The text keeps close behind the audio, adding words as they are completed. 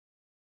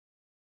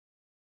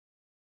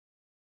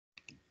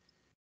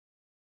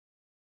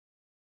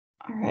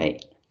All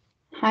right.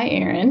 Hi,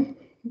 Erin.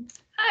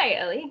 Hi,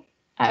 Ellie.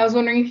 I was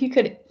wondering if you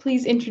could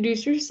please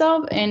introduce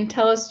yourself and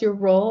tell us your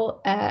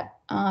role at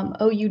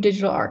OU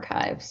Digital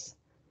Archives.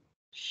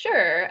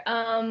 Sure.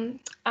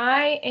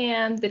 I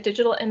am the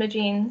digital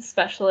imaging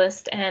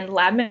specialist and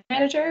lab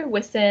manager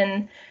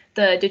within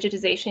the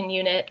digitization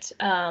unit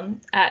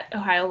at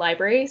Ohio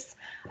Libraries.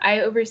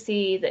 I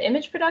oversee the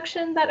image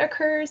production that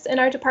occurs in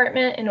our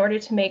department in order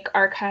to make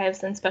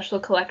archives and special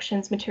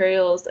collections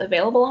materials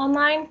available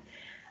online.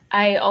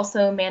 I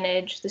also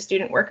manage the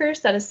student workers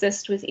that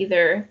assist with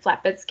either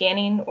flatbed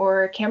scanning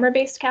or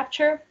camera-based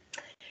capture.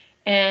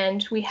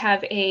 And we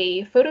have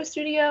a photo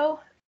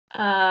studio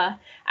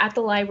at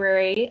the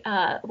library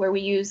where we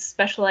use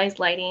specialized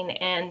lighting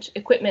and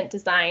equipment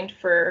designed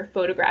for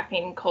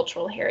photographing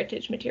cultural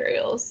heritage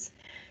materials.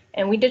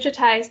 And we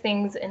digitize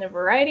things in a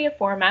variety of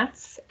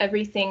formats,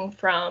 everything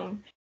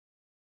from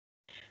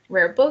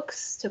rare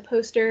books to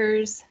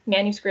posters,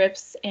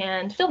 manuscripts,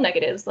 and film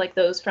negatives like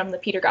those from the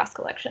Peter Goss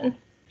collection.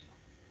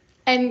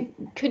 And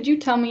could you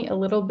tell me a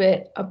little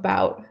bit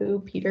about who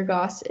Peter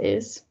Goss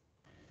is?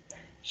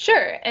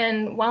 Sure,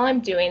 and while I'm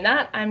doing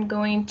that, I'm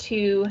going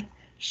to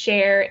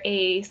share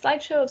a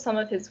slideshow of some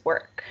of his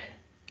work.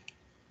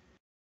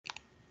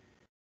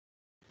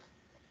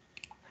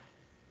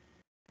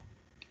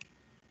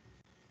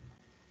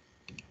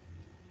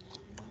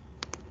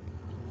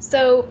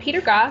 So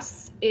Peter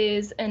Goss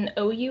is an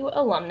OU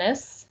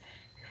alumnus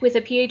with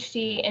a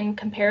PhD in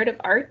comparative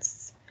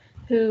arts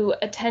who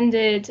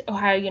attended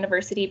Ohio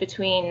University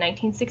between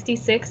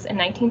 1966 and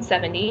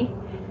 1970.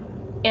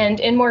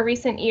 And in more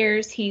recent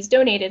years, he's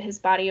donated his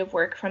body of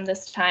work from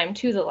this time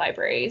to the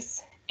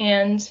libraries.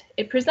 And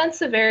it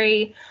presents a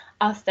very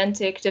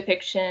authentic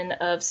depiction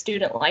of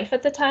student life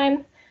at the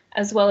time,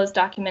 as well as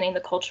documenting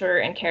the culture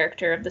and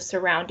character of the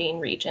surrounding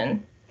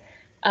region.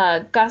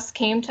 Goss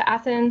came to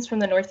Athens from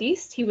the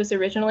Northeast. He was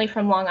originally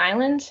from Long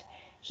Island.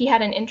 He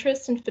had an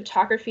interest in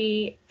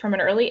photography from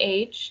an early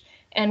age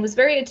and was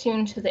very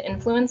attuned to the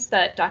influence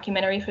that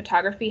documentary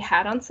photography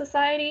had on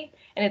society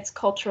and its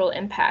cultural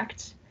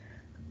impact.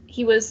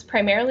 He was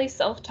primarily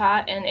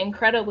self-taught and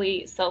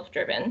incredibly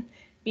self-driven.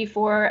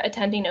 Before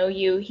attending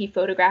OU, he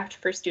photographed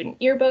for student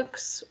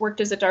yearbooks,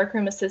 worked as a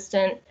darkroom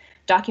assistant,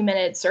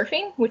 documented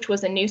surfing, which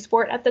was a new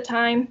sport at the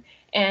time,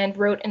 and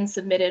wrote and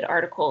submitted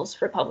articles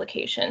for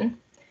publication.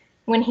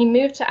 When he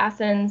moved to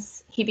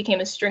Athens, he became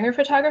a stringer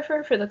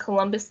photographer for the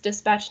Columbus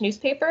Dispatch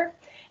newspaper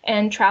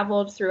and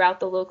traveled throughout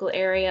the local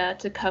area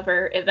to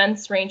cover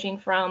events ranging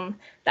from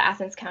the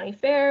Athens County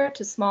Fair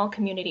to small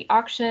community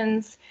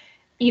auctions,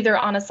 either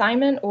on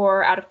assignment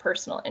or out of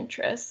personal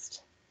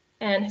interest.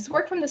 And his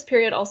work from this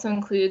period also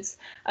includes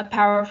a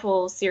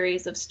powerful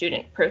series of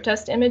student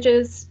protest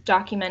images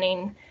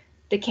documenting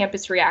the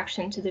campus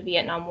reaction to the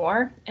Vietnam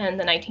War and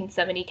the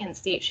 1970 Kent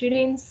State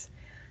shootings.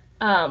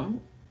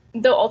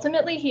 Though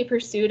ultimately he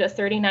pursued a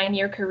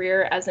 39-year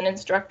career as an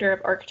instructor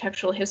of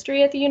architectural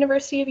history at the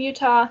University of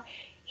Utah,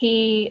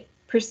 he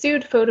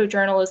pursued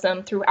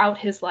photojournalism throughout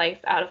his life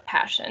out of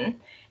passion.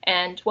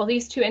 And while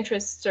these two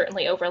interests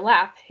certainly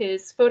overlap,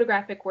 his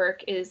photographic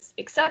work is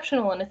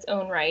exceptional in its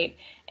own right,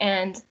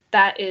 and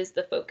that is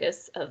the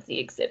focus of the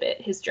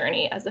exhibit, his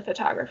journey as a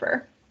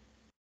photographer.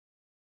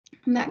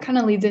 And that kind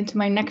of leads into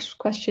my next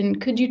question.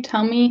 Could you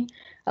tell me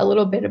a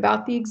little bit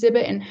about the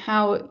exhibit and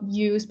how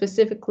you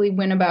specifically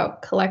went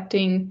about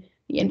collecting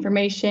the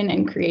information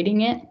and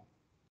creating it?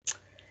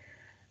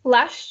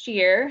 Last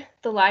year,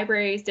 the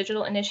library's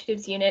digital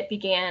initiatives unit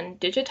began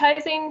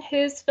digitizing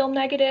his film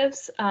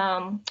negatives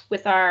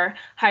with our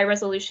high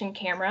resolution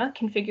camera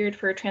configured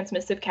for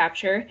transmissive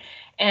capture.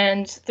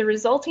 And the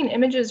resulting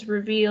images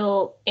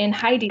reveal in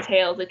high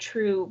detail the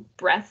true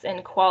breadth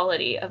and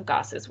quality of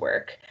Goss's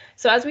work.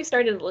 So as we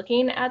started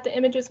looking at the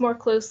images more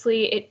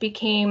closely, it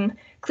became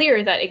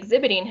clear that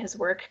exhibiting his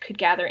work could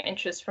gather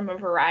interest from a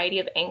variety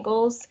of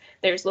angles.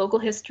 There's local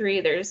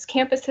history, there's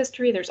campus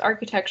history, there's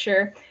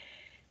architecture.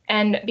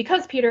 And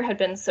because Peter had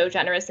been so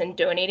generous in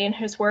donating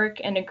his work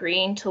and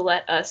agreeing to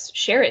let us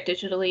share it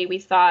digitally, we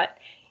thought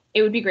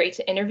it would be great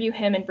to interview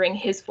him and bring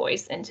his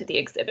voice into the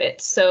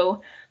exhibit.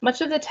 So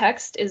much of the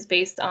text is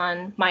based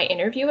on my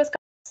interview with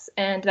Goss,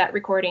 and that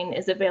recording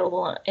is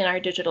available in our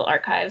digital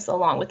archives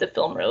along with the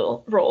film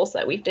rolls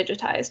that we've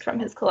digitized from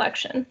his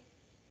collection.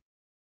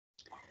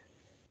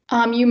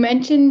 You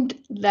mentioned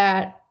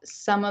that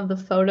some of the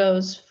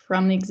photos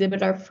from the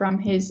exhibit are from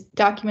his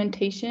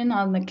documentation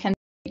on the Kent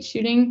State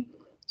shooting.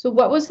 So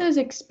what was his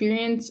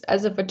experience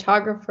as a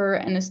photographer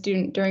and a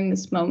student during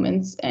this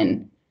moment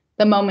and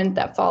the moment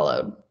that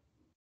followed?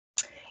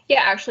 Yeah,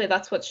 actually,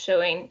 that's what's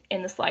showing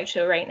in the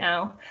slideshow right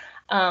now.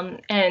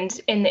 And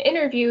in the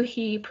interview,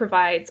 he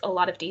provides a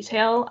lot of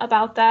detail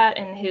about that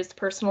and his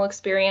personal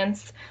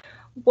experience.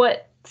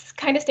 What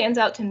kind of stands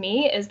out to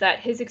me is that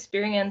his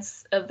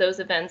experience of those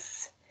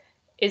events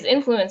is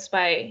influenced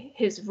by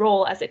his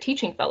role as a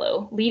teaching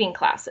fellow, leading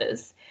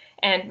classes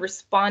and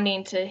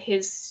responding to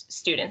his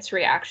students'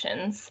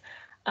 reactions.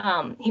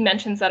 He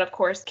mentions that, of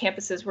course,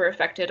 campuses were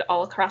affected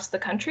all across the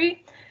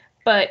country,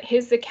 but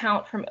his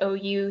account from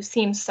OU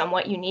seems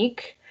somewhat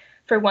unique.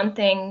 For one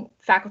thing,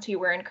 faculty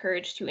were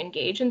encouraged to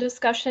engage in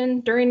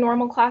discussion during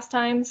normal class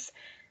times.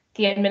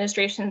 The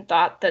administration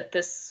thought that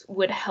this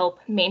would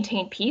help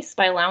maintain peace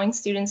by allowing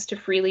students to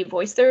freely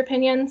voice their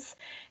opinions,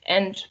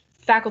 and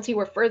faculty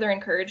were further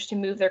encouraged to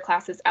move their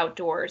classes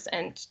outdoors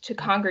and to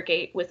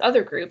congregate with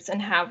other groups and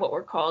have what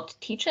were called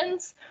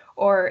teach-ins,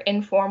 or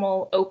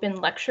informal open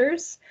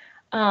lectures.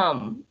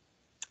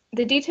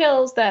 The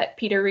details that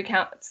Peter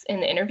recounts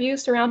in the interview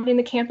surrounding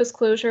the campus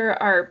closure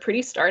are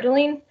pretty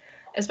startling,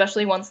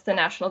 especially once the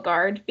National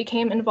Guard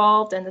became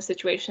involved and the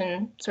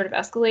situation sort of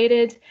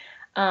escalated.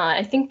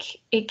 I think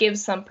it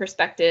gives some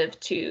perspective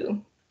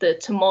to the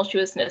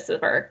tumultuousness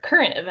of our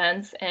current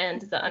events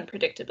and the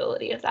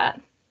unpredictability of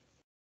that.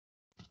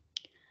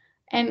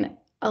 And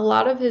a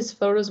lot of his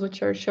photos,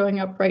 which are showing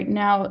up right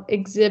now,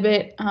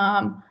 exhibit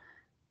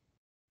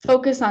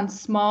focus on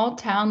small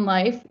town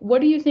life.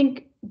 What do you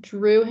think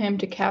drew him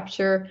to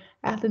capture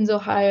Athens,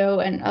 Ohio,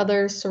 and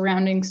other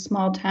surrounding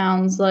small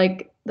towns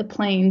like the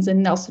Plains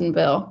and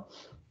Nelsonville?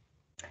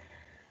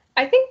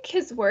 I think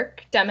his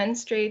work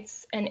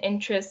demonstrates an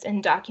interest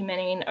in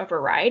documenting a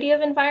variety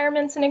of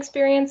environments and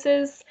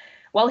experiences.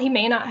 While he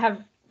may not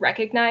have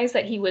recognized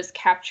that he was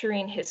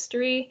capturing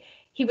history,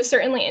 he was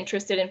certainly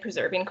interested in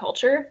preserving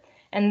culture.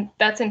 And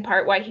that's in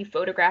part why he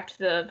photographed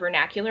the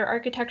vernacular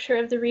architecture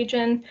of the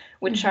region,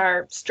 which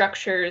are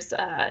structures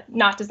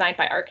not designed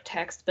by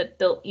architects, but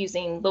built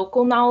using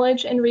local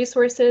knowledge and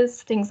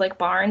resources, things like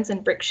barns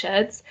and brick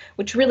sheds,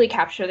 which really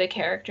capture the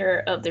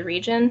character of the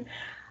region.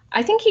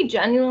 I think he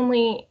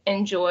genuinely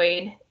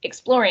enjoyed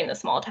exploring the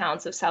small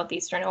towns of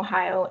southeastern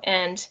Ohio,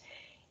 and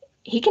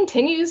he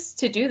continues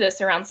to do this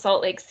around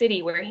Salt Lake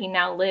City, where he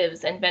now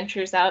lives, and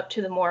ventures out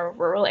to the more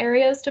rural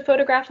areas to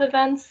photograph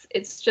events.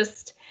 It's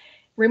just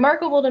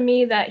remarkable to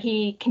me that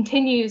he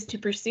continues to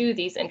pursue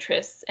these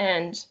interests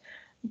and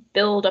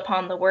build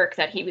upon the work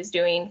that he was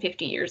doing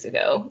 50 years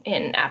ago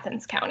in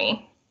Athens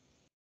County.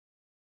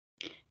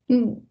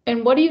 And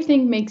what do you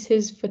think makes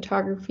his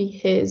photography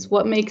his?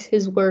 What makes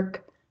his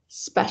work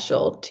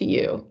special to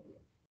you?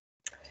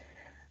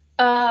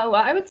 Well,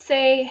 I would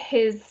say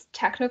his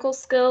technical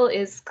skill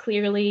is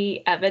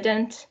clearly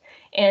evident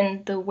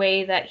in the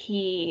way that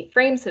he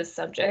frames his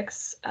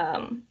subjects.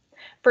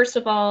 First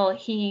of all,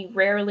 he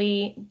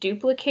rarely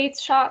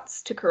duplicates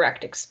shots to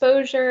correct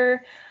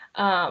exposure,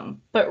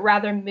 but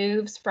rather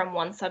moves from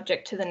one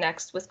subject to the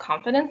next with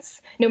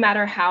confidence, no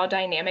matter how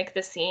dynamic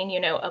the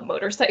scene, a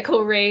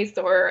motorcycle race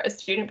or a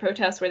student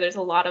protest where there's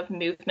a lot of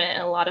movement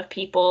and a lot of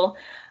people.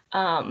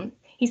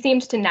 He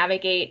seems to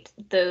navigate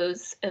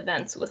those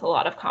events with a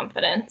lot of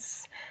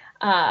confidence.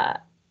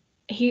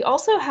 He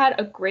also had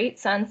a great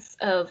sense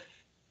of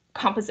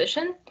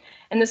composition,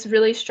 and this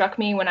really struck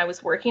me when I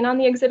was working on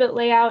the exhibit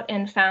layout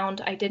and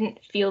found I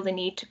didn't feel the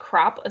need to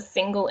crop a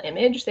single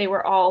image. They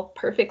were all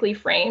perfectly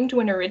framed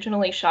when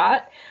originally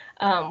shot,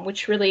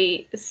 which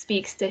really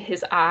speaks to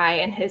his eye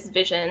and his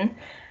vision.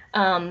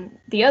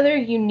 The other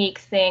unique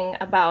thing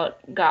about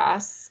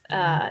Goss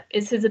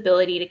is his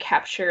ability to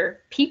capture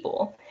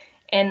people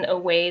in a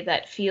way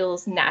that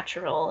feels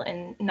natural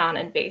and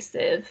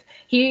non-invasive.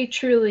 He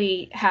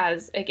truly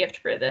has a gift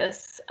for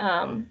this.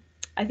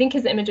 I think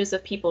his images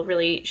of people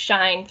really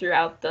shine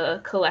throughout the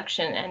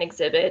collection and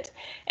exhibit.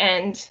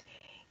 And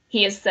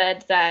he has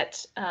said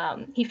that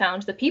he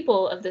found the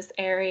people of this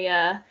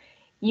area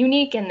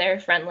unique in their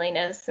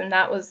friendliness, and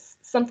that was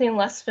something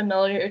less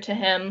familiar to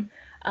him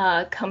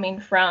coming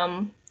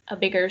from a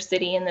bigger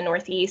city in the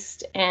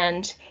Northeast.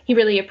 And he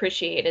really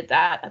appreciated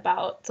that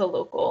about the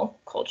local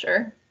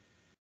culture.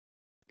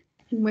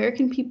 And where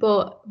can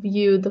people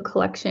view the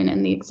collection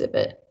and the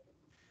exhibit?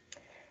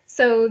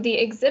 So the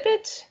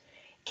exhibit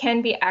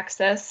can be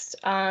accessed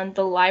on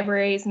the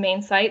library's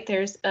main site.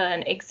 There's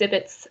an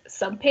exhibits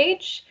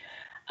subpage.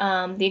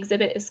 The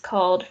exhibit is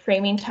called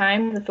Framing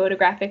Time, the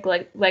Photographic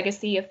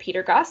Legacy of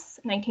Peter Goss,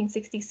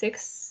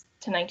 1966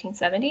 to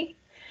 1970.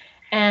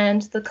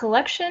 And the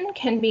collection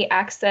can be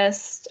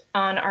accessed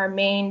on our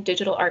main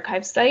digital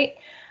archive site,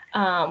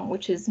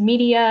 which is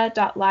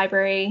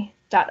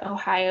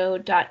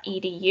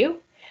media.library.ohio.edu.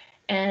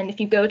 And if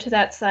you go to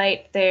that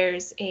site,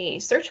 there's a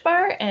search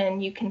bar,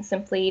 and you can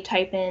simply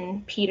type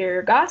in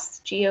Peter Goss,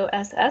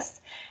 G-O-S-S,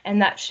 and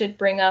that should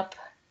bring up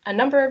a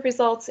number of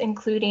results,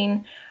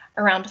 including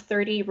around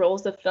 30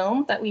 rolls of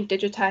film that we've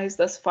digitized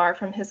thus far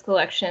from his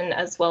collection,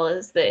 as well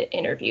as the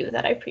interview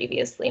that I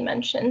previously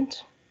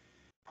mentioned.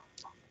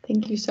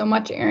 Thank you so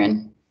much,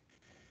 Erin.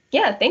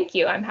 Yeah, thank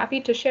you. I'm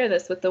happy to share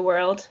this with the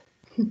world.